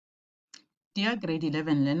Dear grade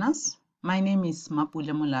 11 learners, my name is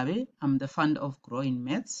Mapule Molabe. I'm the founder of Grow in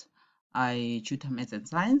Maths. I tutor maths and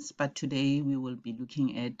science, but today we will be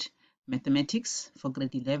looking at mathematics for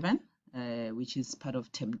grade 11, which is part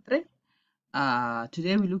of term 3.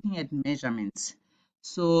 Today we're looking at measurements.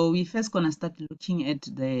 So we're first going to start looking at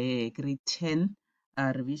the grade 10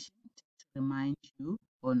 revision to remind you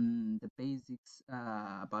on the basics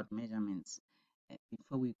about measurements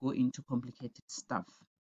before we go into complicated stuff.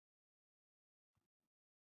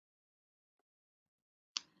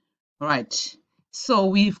 Right, so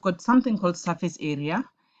we've got something called surface area.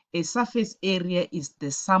 A surface area is the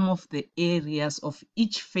sum of the areas of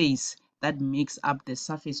each face that makes up the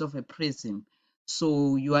surface of a prism.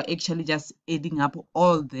 So you are actually just adding up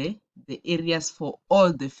all the areas for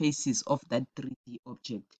all the faces of that 3D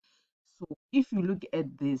object. So if you look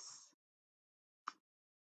at this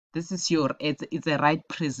is it's a right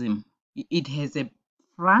prism. It has a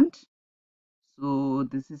front. So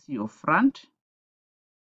this is your front.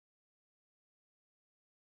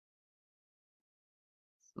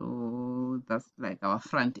 So that's like our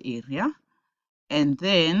front area. And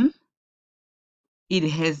then it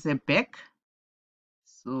has a back.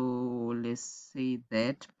 So let's say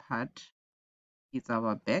that part is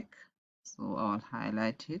our back. So I'll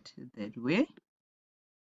highlight it that way.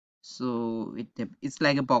 So it's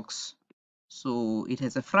like a box. So it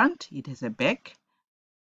has a front, it has a back.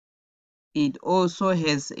 It also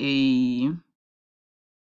has a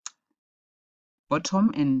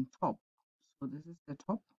bottom and top. So this is the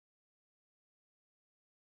top.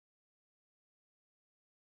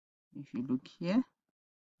 If you look here,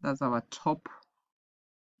 that's our top.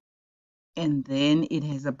 And then it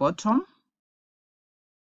has a bottom.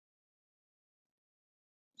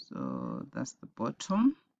 So that's the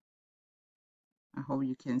bottom. I hope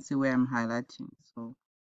you can see where I'm highlighting. So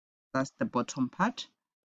that's the bottom part.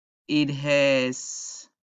 It has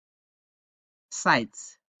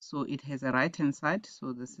sides. So it has a right hand side.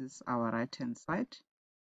 So this is our right hand side.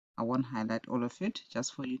 I won't highlight all of it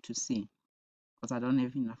just for you to see because I don't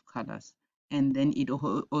have enough colors. And then it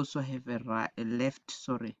also have a left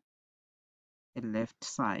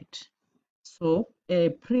side. So a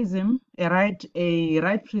prism, a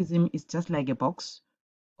right prism is just like a box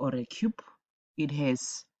or a cube. It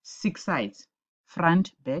has 6 sides: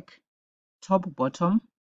 front, back, top, bottom,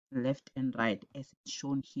 left and right, as it's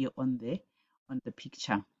shown here on the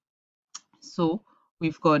picture. So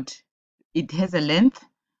we've got, it has a length.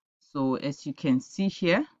 So as you can see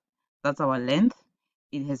here, that's our length.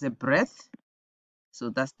 It has a breadth. So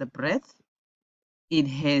that's the breadth. It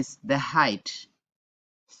has the height.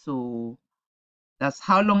 So that's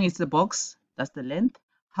how long is the box, that's the length.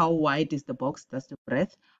 How wide is the box, that's the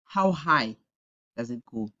breadth. How high does it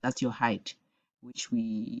go, that's your height, which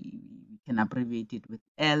we can abbreviate it with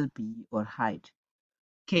LB or height.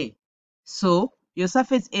 Okay, so your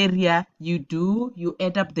surface area, you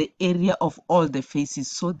add up the area of all the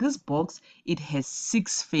faces. So this box, it has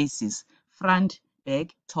 6 faces: front,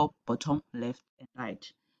 back, top, bottom, left and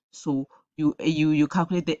right. So you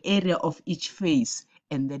calculate the area of each face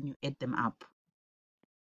and then you add them up.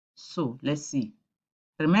 So let's see.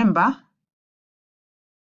 Remember,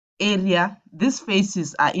 area, these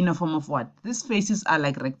faces are in a form of what? These faces are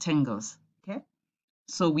like rectangles. Okay,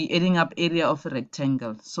 so we're adding up area of a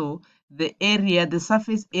rectangle. So the area, the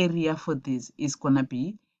surface area for this is gonna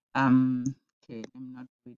be okay, let me not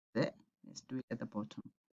do it there, let's do it at the bottom.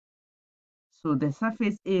 So the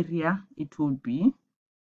surface area, it will be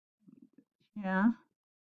here.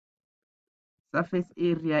 Surface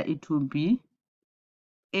area, it will be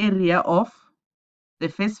area of the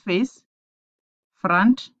first face,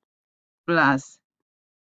 front, plus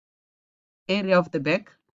area of the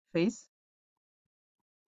back face,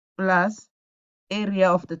 plus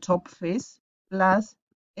area of the top face, plus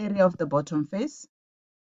area of the bottom face.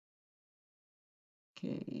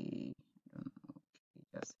 Okay,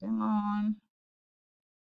 just hang on.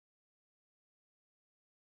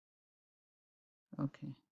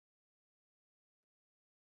 Okay,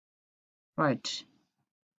 right.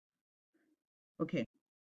 Okay,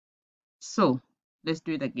 so let's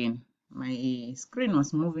do it again. My screen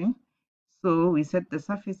was moving. So we said the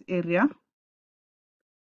surface area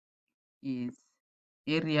is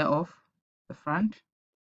area of the front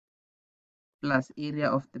plus area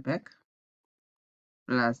of the back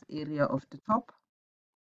plus area of the top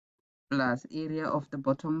plus area of the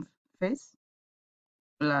bottom face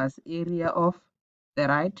plus area of the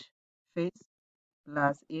right face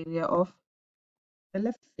plus area of the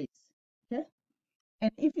left face. Okay,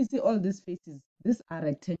 And if you see all these faces, these are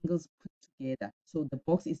rectangles put together. So the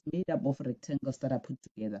box is made up of rectangles that are put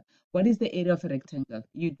together. What is the area of a rectangle?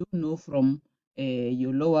 You do know from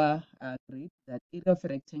your lower grade that area of a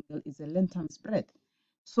rectangle is a length times breadth.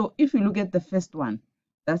 So if you look at the first one,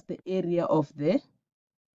 that's the area of the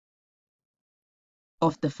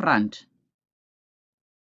front.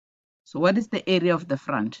 So what is the area of the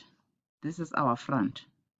front? This is our front.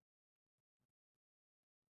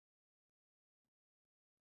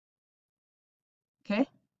 Okay.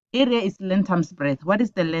 Area is length times breadth. What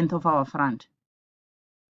is the length of our front?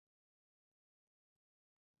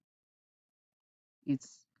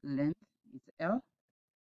 Its length is L.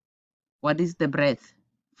 What is the breadth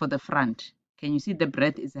for the front? Can you see the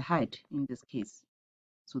breadth is a height in this case?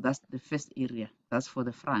 So that's the first area. That's for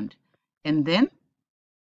the front. And then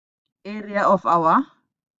area of our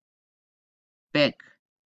back.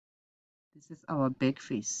 This is our back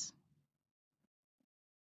face.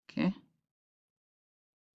 Okay.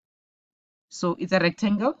 So it's a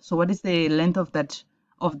rectangle. So what is the length of that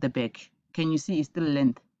of the back? Can you see it's still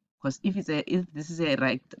length? Because if this is a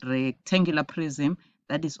rectangular prism,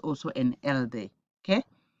 that is also an L there. Okay.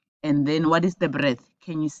 And then what is the breadth?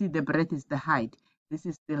 Can you see the breadth is the height? This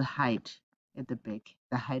is still height at the back,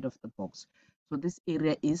 the height of the box. So this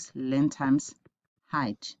area is length times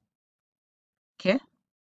height. Okay.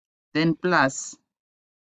 Then plus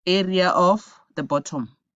area of the bottom.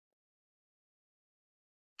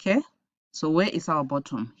 Okay. So where is our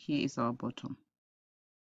bottom? Here is our bottom.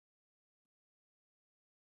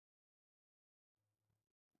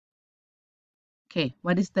 Okay.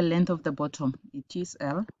 What is the length of the bottom? It is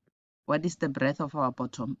L. What is the breadth of our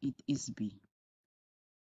bottom? It is B.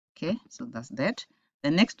 Okay. So that's that.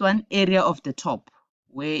 The next one, area of the top.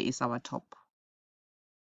 Where is our top?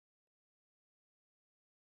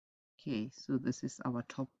 Okay. So this is our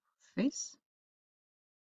top face.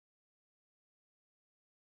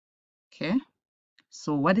 Okay.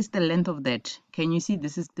 So what is the length of that? Can you see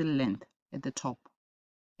this is the length at the top?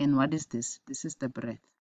 And what is this? This is the breadth.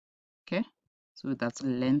 Okay. So that's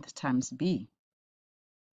length times B.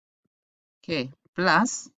 Okay.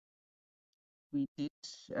 Plus we did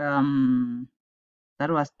that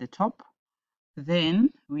was the top. Then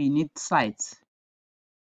we need sides.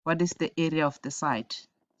 What is the area of the side?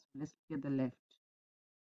 Let's look at the left.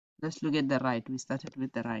 Let's look at the right. We started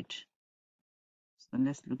with the right. So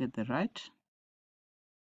let's look at the right.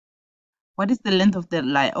 What is the length of the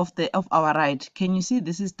line of our right? Can you see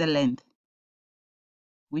this is the length,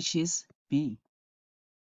 which is B.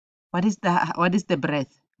 What is the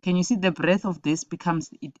breadth? Can you see the breadth of this becomes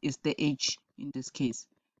it is the H in this case.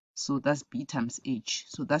 So that's B times H.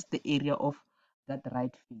 So that's the area of that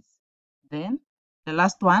right face. Then the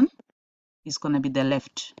last one is going to be the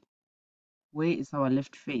left. Where is our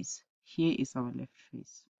left face? Here is our left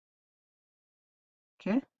face.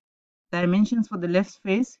 Okay. Dimensions for the left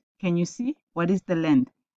face. Can you see what is the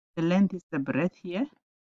length? The length is the breadth here.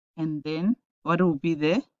 And then what will be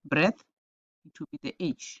the breadth? It will be the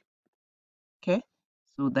H. Okay.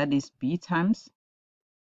 So that is B times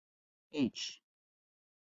H.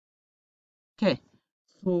 Okay.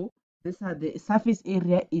 So these are the surface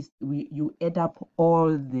area is you add up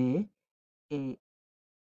all the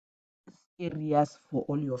areas for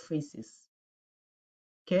all your faces.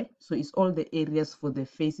 Okay, so it's all the areas for the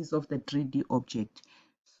faces of the 3D object.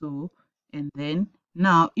 So, and then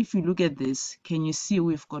now if you look at this, can you see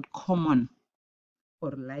we've got common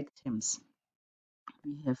or like terms?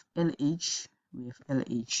 We have LH, we have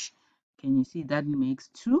LH. Can you see that makes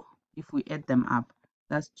 2? If we add them up,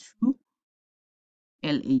 that's 2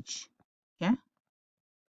 LH. Okay,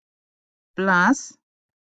 plus,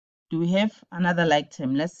 do we have another like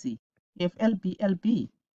term? Let's see. We have LB.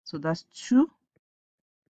 So that's 2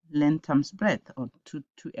 length times breadth, or 2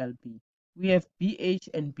 LB. We have BH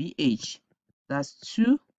and BH. That's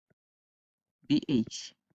 2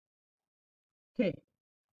 BH. Okay,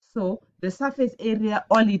 so the surface area,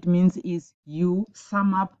 all it means is you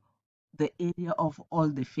sum up the area of all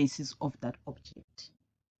the faces of that object.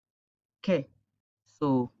 Okay,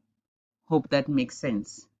 so hope that makes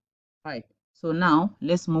sense. Right, so now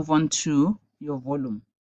let's move on to your volume.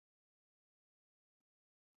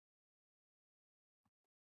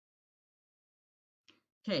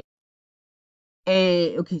 Okay.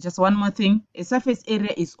 Okay, just one more thing. A surface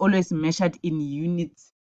area is always measured in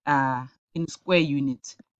units, in square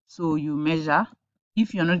units. So you measure,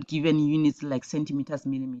 if you're not given units like centimeters,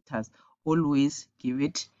 millimeters, always give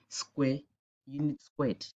it square, unit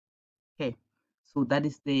squared. Okay, so that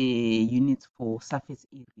is the units for surface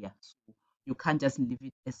area. So you can't just leave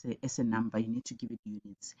it as a number. You need to give it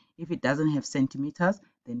units. If it doesn't have centimeters,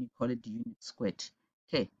 then you call it unit squared.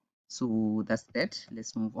 Okay, so that's that.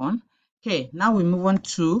 Let's move on. Okay, now we move on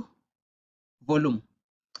to volume.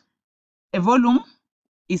 A volume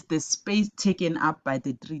is the space taken up by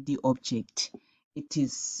the 3D object. It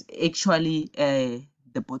is actually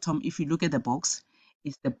the bottom. If you look at the box,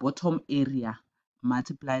 it's the bottom area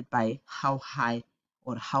multiplied by how high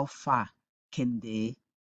or how far can the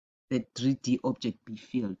 3D object be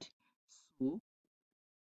filled. So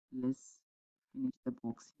let's finish the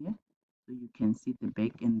box here so you can see the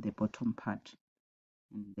back and the bottom part,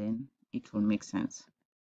 and then it will make sense.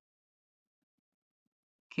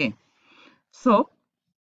 Okay, so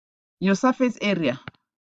your surface area.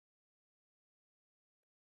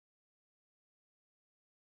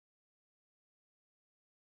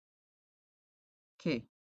 Okay,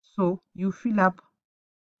 so you fill up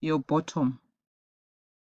your bottom.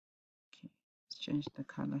 Okay, let's change the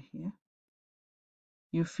color here.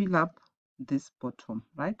 You fill up this bottom,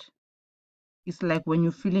 right? It's like when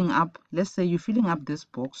you're filling up, let's say you're filling up this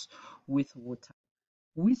box with water.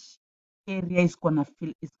 Which area is gonna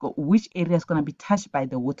fill which area is gonna be touched by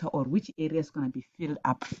the water, or which area is gonna be filled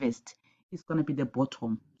up first? It's gonna be the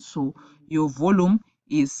bottom. So your volume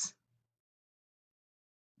is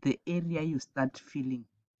the area you start filling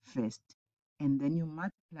first, and then you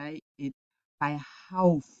multiply it by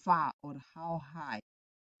how far or how high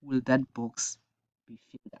will that box be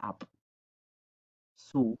filled up.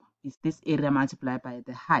 So is this area multiplied by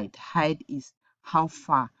the height? Height is how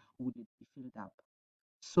far would it be filled up.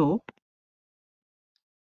 So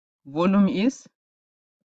volume is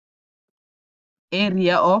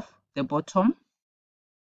area of the bottom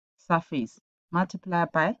surface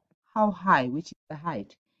multiplied by how high, which is the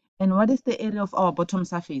height. And what is the area of our bottom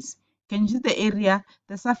surface? Can you see the area,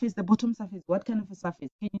 the surface, the bottom surface? What kind of a surface?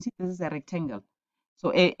 Can you see this is a rectangle?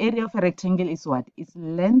 So a area of a rectangle is what? It's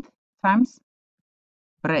length times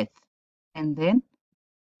breadth. And then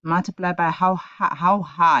multiply by how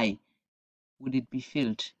high would it be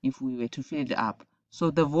filled if we were to fill it up.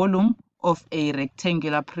 So the volume of a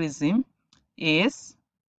rectangular prism is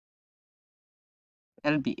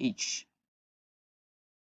LBH.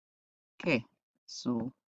 Okay,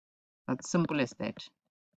 so that's simple as that.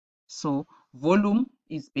 So volume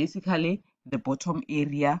is basically the bottom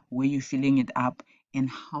area where you're filling it up, and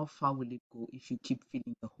how far will it go if you keep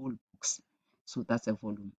filling the whole box. So that's a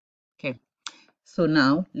volume. Okay, so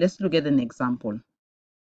now let's look at an example.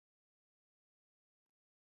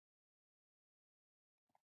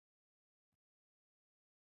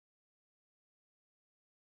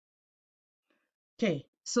 Okay,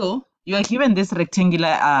 so you are given this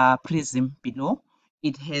rectangular prism below.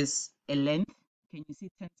 It has a length. Can you see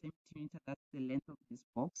 10 centimeters? That's the length of this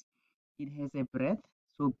box. It has a breadth,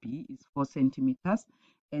 so B is 4 centimeters,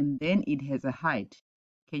 and then it has a height.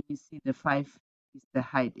 Can you see the 5 is the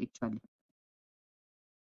height actually?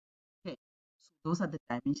 Okay, so those are the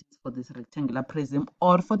dimensions for this rectangular prism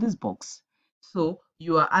or for this box. So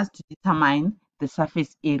you are asked to determine the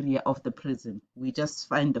surface area of the prism. We just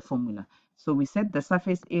find the formula. So we said the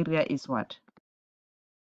surface area is what?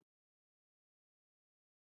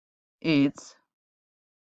 It's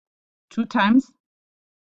 2 times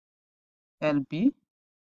LB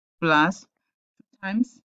plus 2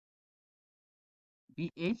 times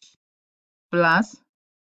BH plus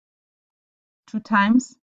 2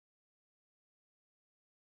 times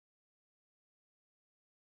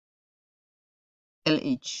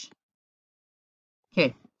LH.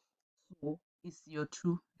 Okay, so is your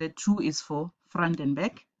 2. The 2 is for front and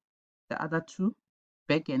back. The other 2,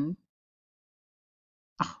 back and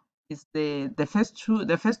is the first 2.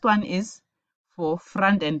 The first one is for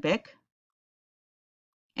front and back,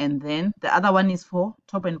 and then the other one is for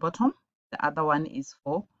top and bottom. The other one is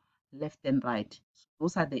for left and right. So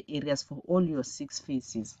those are the areas for all your 6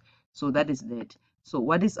 faces. So that is that. So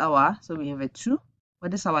what is our, so we have a 2.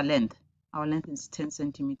 What is our length? Our length is 10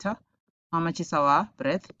 centimeter. How much is our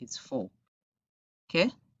breadth? It's 4. Okay,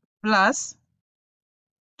 plus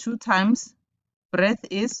 2 times breadth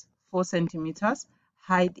is 4 centimeters,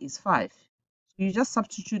 height is 5. So you just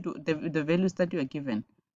substitute the values that you are given.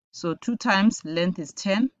 So 2 times length is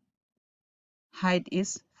 10, height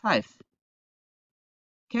is 5.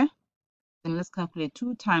 Okay, then let's calculate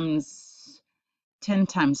 2 times 10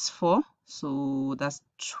 times 4. So that's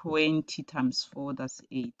 20 times 4, that's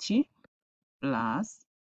 80, plus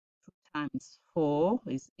 2 times 4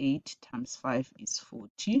 is 8 times 5 is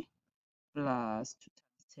 40, plus 2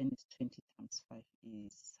 times 10 is 20 times 5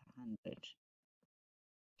 is 100.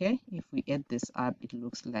 Okay, if we add this up, it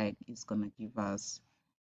looks like it's gonna give us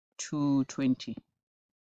 220.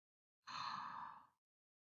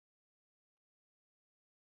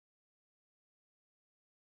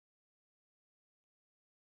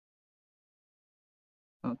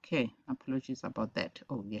 Okay, apologies about that.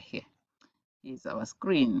 Oh, we are here. Here's our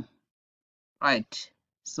screen. Right,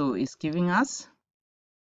 so it's giving us